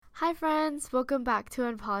Hi friends, welcome back to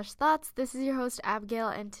Unpolished Thoughts. This is your host Abigail,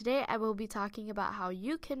 and today I will be talking about how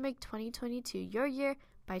you can make 2022 your year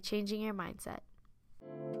by changing your mindset.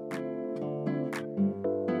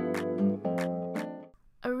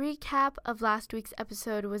 A recap of last week's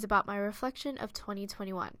episode was about my reflection of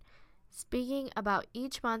 2021, speaking about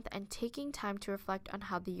each month and taking time to reflect on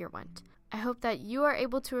how the year went. I hope that you are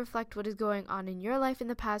able to reflect what is going on in your life in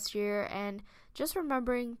the past year and just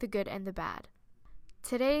remembering the good and the bad.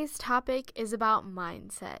 Today's topic is about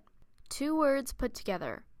mindset. Two words put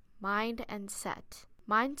together, mind and set.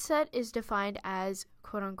 Mindset is defined as,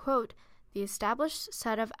 quote-unquote, the established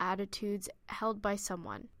set of attitudes held by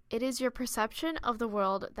someone. It is your perception of the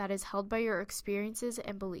world that is held by your experiences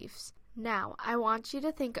and beliefs. Now, I want you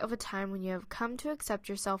to think of a time when you have come to accept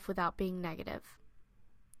yourself without being negative.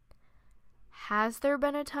 Has there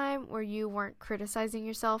been a time where you weren't criticizing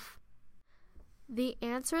yourself? The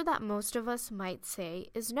answer that most of us might say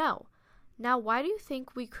is no. Now, why do you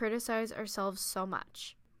think we criticize ourselves so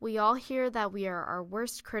much? We all hear that we are our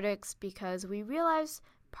worst critics because we realize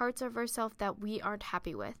parts of ourselves that we aren't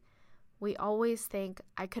happy with. We always think,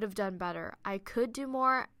 I could have done better, I could do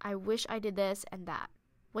more, I wish I did this and that.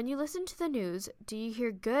 When you listen to the news, do you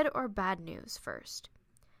hear good or bad news first?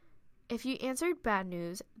 If you answered bad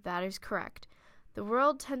news, that is correct. The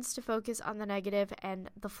world tends to focus on the negative and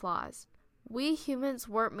the flaws. We humans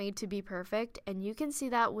weren't made to be perfect, and you can see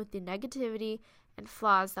that with the negativity and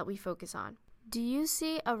flaws that we focus on. Do you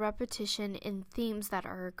see a repetition in themes that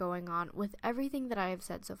are going on with everything that I have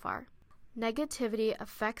said so far? Negativity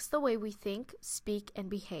affects the way we think, speak, and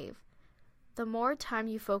behave. The more time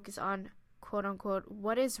you focus on, quote-unquote,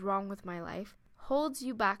 what is wrong with my life, holds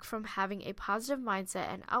you back from having a positive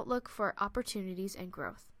mindset and outlook for opportunities and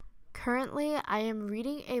growth. Currently, I am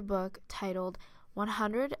reading a book titled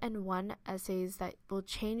 101 Essays That Will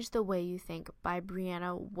Change the Way You Think by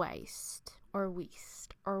Brianna Wiest.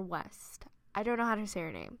 I don't know how to say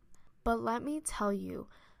her name. But let me tell you,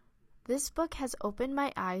 this book has opened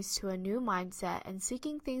my eyes to a new mindset and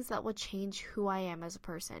seeking things that will change who I am as a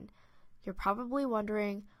person. You're probably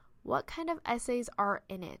wondering, what kind of essays are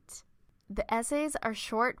in it? The essays are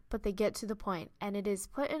short, but they get to the point, and it is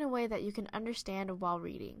put in a way that you can understand while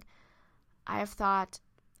reading.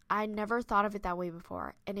 I never thought of it that way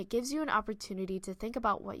before, and it gives you an opportunity to think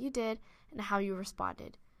about what you did and how you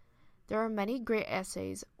responded. There are many great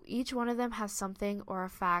essays. Each one of them has something or a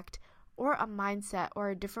fact or a mindset or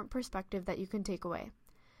a different perspective that you can take away.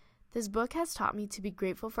 This book has taught me to be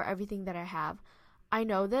grateful for everything that I have. I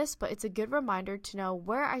know this, but it's a good reminder to know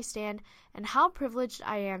where I stand and how privileged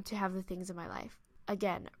I am to have the things in my life.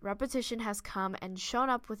 Again, repetition has come and shown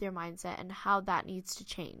up with your mindset and how that needs to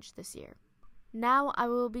change this year. Now I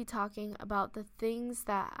will be talking about the things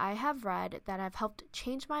that I have read that have helped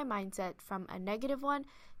change my mindset from a negative one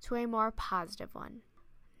to a more positive one.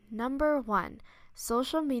 Number 1,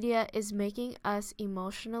 social media is making us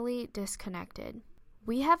emotionally disconnected.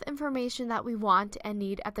 We have information that we want and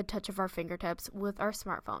need at the touch of our fingertips with our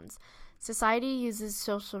smartphones. Society uses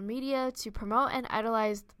social media to promote and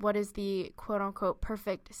idolize what is the quote-unquote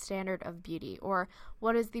perfect standard of beauty, or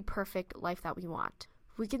what is the perfect life that we want.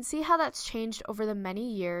 We can see how that's changed over the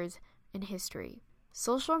many years in history.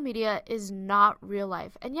 Social media is not real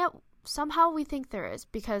life, and yet somehow we think there is,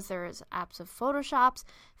 because there is apps of Photoshops,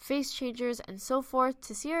 face changers, and so forth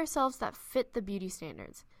to see ourselves that fit the beauty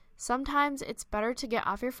standards. Sometimes it's better to get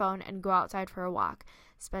off your phone and go outside for a walk,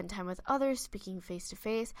 spend time with others, speaking face to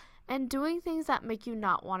face, and doing things that make you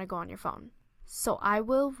not want to go on your phone. So I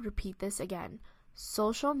will repeat this again.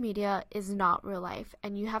 Social media is not real life,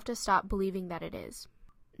 and you have to stop believing that it is.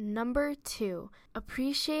 Number 2,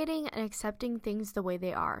 appreciating and accepting things the way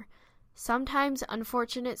they are. Sometimes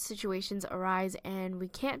unfortunate situations arise and we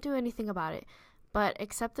can't do anything about it, but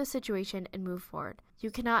accept the situation and move forward. You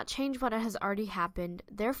cannot change what has already happened,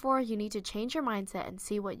 therefore you need to change your mindset and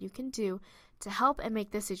see what you can do to help and make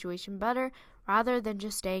the situation better rather than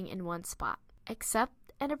just staying in one spot. Accept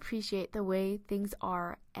and appreciate the way things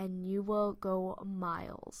are and you will go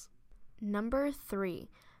miles. Number 3,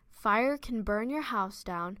 fire can burn your house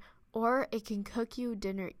down, or it can cook you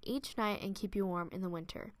dinner each night and keep you warm in the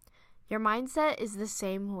winter. Your mindset is the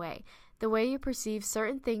same way. The way you perceive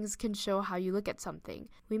certain things can show how you look at something.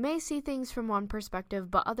 We may see things from one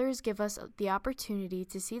perspective, but others give us the opportunity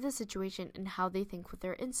to see the situation and how they think with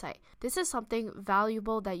their insight. This is something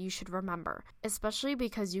valuable that you should remember, especially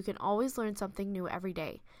because you can always learn something new every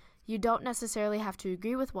day. You don't necessarily have to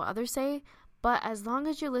agree with what others say, but as long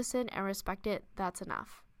as you listen and respect it, that's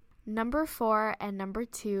enough. Number 4 and number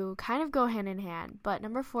 2 kind of go hand in hand, but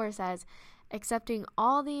number 4 says, accepting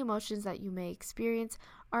all the emotions that you may experience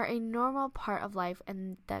are a normal part of life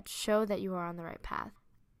and that show that you are on the right path.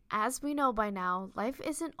 As we know by now, life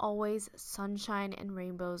isn't always sunshine and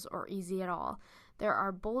rainbows or easy at all. There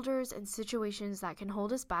are boulders and situations that can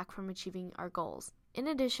hold us back from achieving our goals. In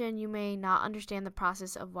addition, you may not understand the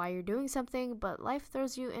process of why you're doing something, but life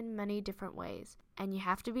throws you in many different ways, and you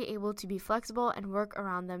have to be able to be flexible and work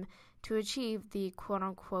around them to achieve the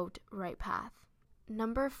quote-unquote right path.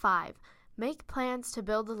 Number 5, make plans to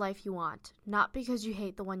build the life you want, not because you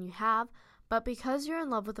hate the one you have, but because you're in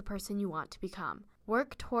love with the person you want to become.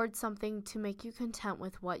 Work towards something to make you content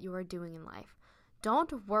with what you are doing in life.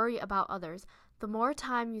 Don't worry about others. The more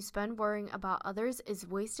time you spend worrying about others is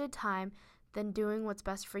wasted time than doing what's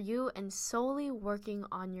best for you and solely working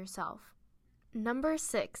on yourself. Number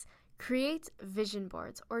 6, create vision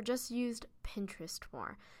boards, or just use Pinterest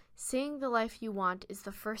more. Seeing the life you want is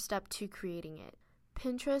the first step to creating it.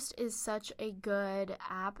 Pinterest is such a good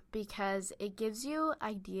app because it gives you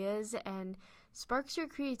ideas and sparks your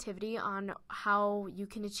creativity on how you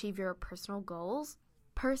can achieve your personal goals.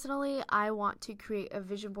 Personally, I want to create a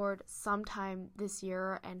vision board sometime this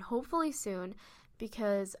year and hopefully soon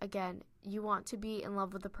because, again, you want to be in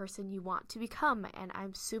love with the person you want to become, and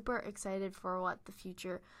I'm super excited for what the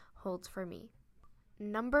future holds for me.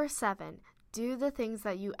 Number 7, do the things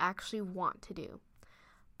that you actually want to do.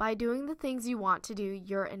 By doing the things you want to do,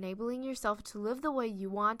 you're enabling yourself to live the way you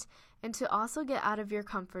want and to also get out of your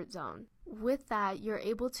comfort zone. With that, you're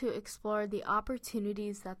able to explore the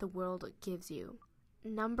opportunities that the world gives you.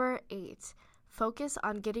 Number 8, focus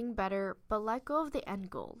on getting better, but let go of the end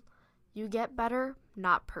goal. You get better,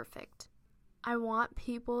 not perfect. I want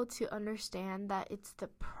people to understand that it's the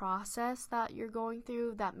process that you're going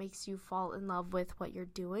through that makes you fall in love with what you're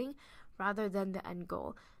doing rather than the end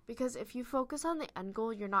goal. Because if you focus on the end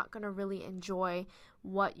goal, you're not going to really enjoy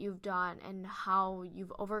what you've done and how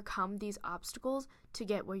you've overcome these obstacles to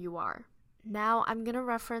get where you are. Now I'm going to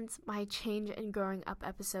reference my Change and Growing Up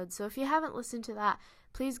episode. So if you haven't listened to that,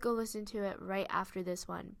 please go listen to it right after this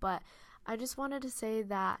one. But I just wanted to say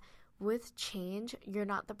that with change, you're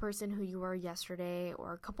not the person who you were yesterday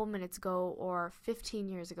or a couple minutes ago or 15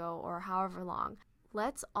 years ago or however long.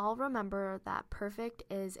 Let's all remember that perfect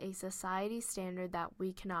is a society standard that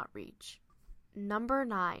we cannot reach. Number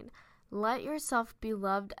 9, let yourself be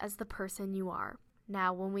loved as the person you are.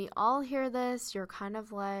 Now, when we all hear this, you're kind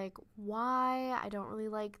of like, why? I don't really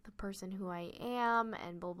like the person who I am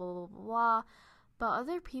and blah, blah, blah, blah, blah. But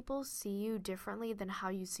other people see you differently than how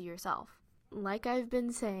you see yourself. Like I've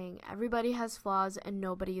been saying, everybody has flaws and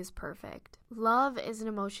nobody is perfect. Love is an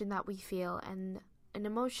emotion that we feel and an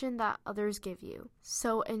emotion that others give you.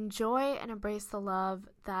 So enjoy and embrace the love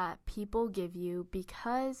that people give you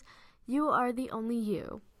because you are the only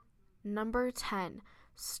you. Number 10,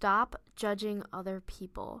 stop judging other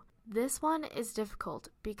people. This one is difficult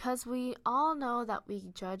because we all know that we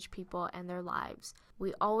judge people and their lives.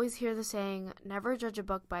 We always hear the saying, never judge a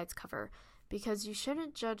book by its cover, because you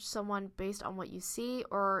shouldn't judge someone based on what you see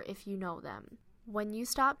or if you know them. When you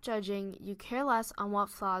stop judging, you care less on what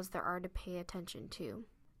flaws there are to pay attention to.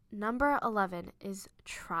 Number 11 is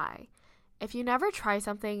try. If you never try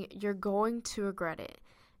something, you're going to regret it.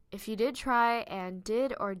 If you did try and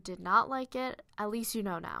did or did not like it, at least you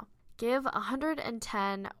know now. Give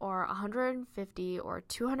 110 or 150 or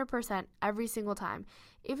 200% every single time,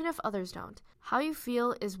 even if others don't. How you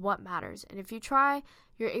feel is what matters, and if you try,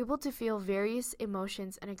 you're able to feel various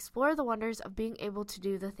emotions and explore the wonders of being able to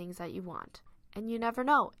do the things that you want. And you never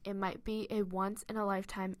know, it might be a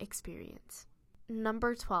once-in-a-lifetime experience.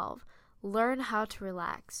 Number 12, learn how to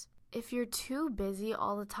relax. If you're too busy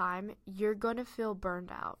all the time, you're going to feel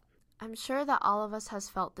burned out. I'm sure that all of us has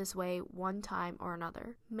felt this way one time or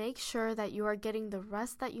another. Make sure that you are getting the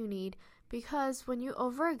rest that you need because when you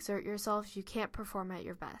overexert yourself, you can't perform at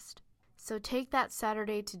your best. So take that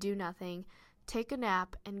Saturday to do nothing, take a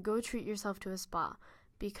nap, and go treat yourself to a spa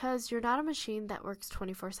because you're not a machine that works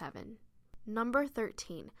 24/7. Number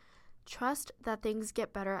 13, trust that things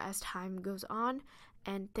get better as time goes on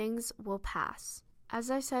and things will pass. As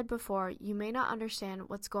I said before, you may not understand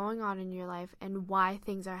what's going on in your life and why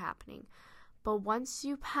things are happening, but once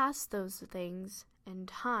you pass those things in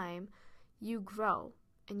time, you grow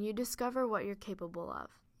and you discover what you're capable of.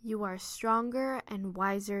 You are stronger and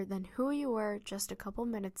wiser than who you were just a couple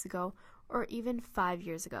minutes ago or even 5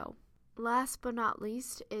 years ago. Last but not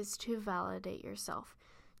least is to validate yourself.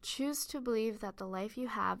 Choose to believe that the life you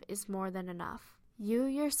have is more than enough. You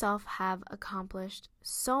yourself have accomplished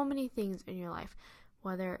so many things in your life,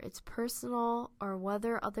 whether it's personal or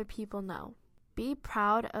whether other people know. Be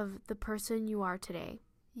proud of the person you are today.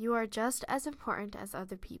 You are just as important as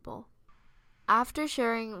other people. After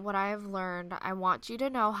sharing what I have learned, I want you to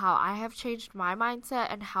know how I have changed my mindset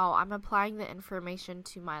and how I'm applying the information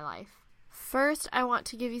to my life. First, I want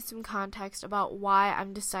to give you some context about why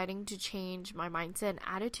I'm deciding to change my mindset and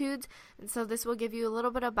attitudes, and so this will give you a little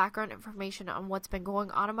bit of background information on what's been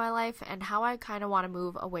going on in my life and how I kind of want to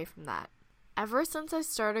move away from that. Ever since I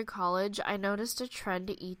started college, I noticed a trend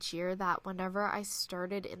each year that whenever I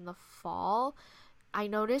started in the fall, I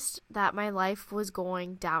noticed that my life was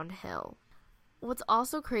going downhill. What's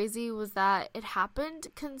also crazy was that it happened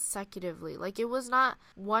consecutively. Like, it was not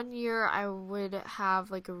one year I would have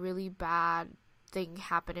like a really bad thing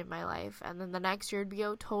happen in my life and then the next year it'd be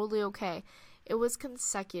totally okay. It was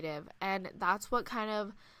consecutive, and that's what kind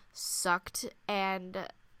of sucked, and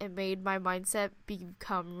it made my mindset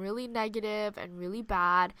become really negative and really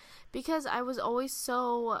bad because I was always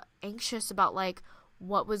so anxious about like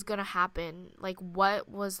what was going to happen, like what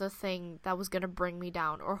was the thing that was going to bring me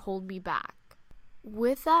down or hold me back.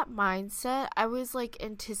 With that mindset, I was like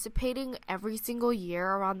anticipating every single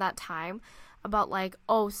year around that time about like,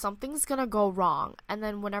 oh, something's gonna go wrong. And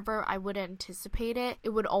then whenever I would anticipate it, it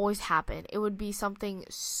would always happen. It would be something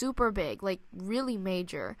super big, like really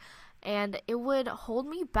major. And it would hold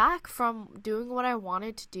me back from doing what I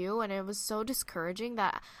wanted to do. And it was so discouraging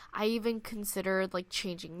that I even considered like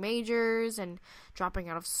changing majors and dropping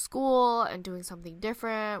out of school and doing something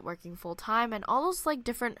different, working full time, and all those like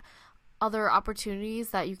different other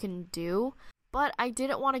opportunities that you can do. But I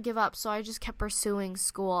didn't want to give up, so I just kept pursuing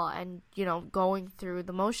school and, going through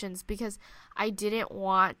the motions because I didn't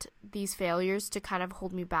want these failures to kind of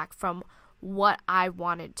hold me back from what I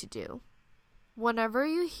wanted to do. Whenever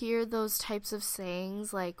you hear those types of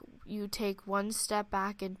sayings, like you take one step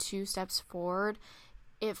back and 2 steps forward,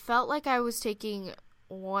 it felt like I was taking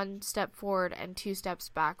 1 step forward and 2 steps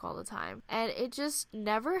back all the time. And it just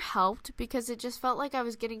never helped because it just felt like I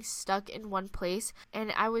was getting stuck in one place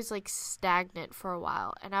and I was like stagnant for a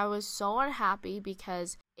while. And I was so unhappy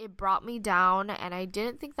because it brought me down and I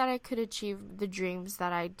didn't think that I could achieve the dreams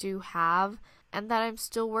that I do have and that I'm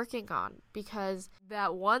still working on, because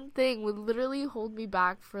that one thing would literally hold me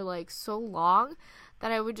back for like so long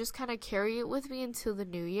that I would just kind of carry it with me until the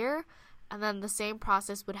new year, and then the same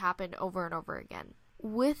process would happen over and over again.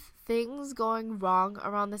 With things going wrong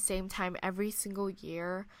around the same time every single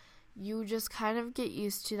year, you just kind of get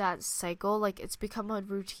used to that cycle. Like, it's become a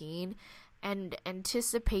routine, and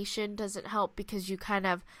anticipation doesn't help because you kind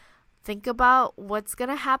of think about what's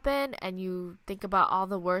gonna happen and you think about all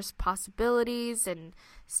the worst possibilities and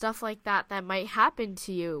stuff like that might happen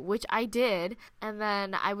to you, which I did, and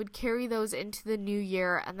then I would carry those into the new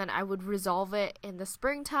year, and then I would resolve it in the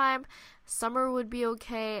springtime. Summer would be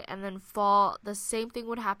okay, and then fall, the same thing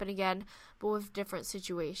would happen again, but with different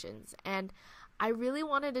situations. And I really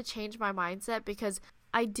wanted to change my mindset because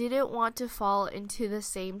I didn't want to fall into the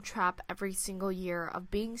same trap every single year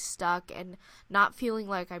of being stuck and not feeling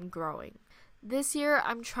like I'm growing. This year,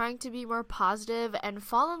 I'm trying to be more positive and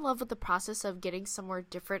fall in love with the process of getting somewhere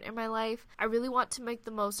different in my life. I really want to make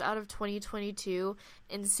the most out of 2022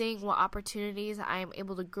 and seeing what opportunities I am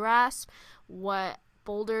able to grasp, what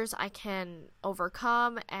boulders I can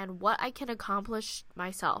overcome, and what I can accomplish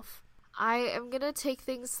myself. I am going to take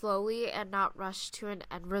things slowly and not rush to an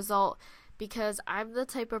end result, because I'm the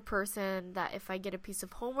type of person that if I get a piece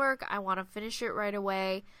of homework, I want to finish it right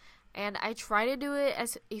away. And I try to do it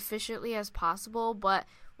as efficiently as possible, but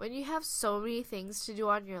when you have so many things to do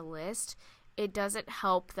on your list, it doesn't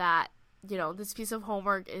help that, this piece of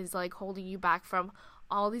homework is like holding you back from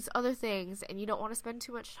all these other things and you don't want to spend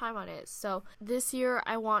too much time on it. So this year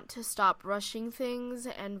I want to stop rushing things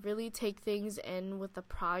and really take things in with the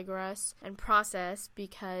progress and process,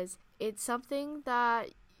 because it's something that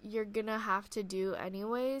you're gonna have to do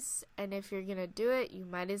anyways, and if you're gonna do it, you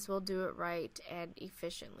might as well do it right and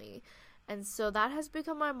efficiently. And so that has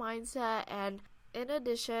become my mindset. And in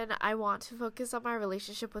addition, I want to focus on my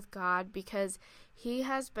relationship with God, because He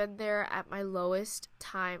has been there at my lowest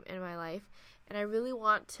time in my life, and I really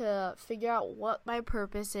want to figure out what my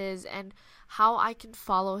purpose is and how I can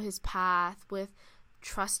follow His path with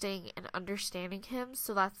trusting and understanding Him.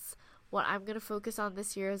 So that's what I'm going to focus on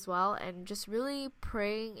this year as well, and just really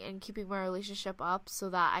praying and keeping my relationship up so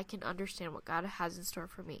that I can understand what God has in store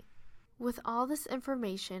for me. With all this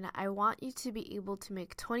information, I want you to be able to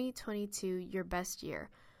make 2022 your best year,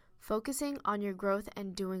 focusing on your growth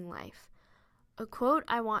and doing life. A quote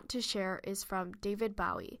I want to share is from David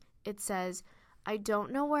Bowie. It says, "I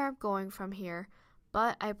don't know where I'm going from here,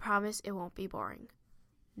 but I promise it won't be boring."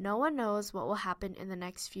 No one knows what will happen in the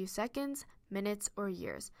next few seconds, minutes, or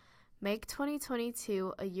years. Make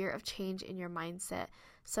 2022 a year of change in your mindset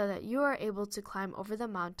so that you are able to climb over the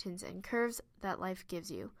mountains and curves that life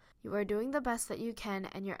gives you. You are doing the best that you can,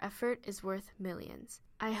 and your effort is worth millions.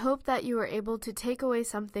 I hope that you were able to take away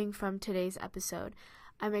something from today's episode.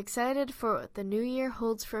 I'm excited for what the new year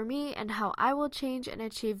holds for me and how I will change and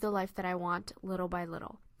achieve the life that I want little by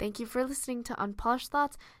little. Thank you for listening to Unpolished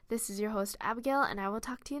Thoughts. This is your host, Abigail, and I will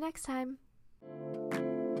talk to you next time.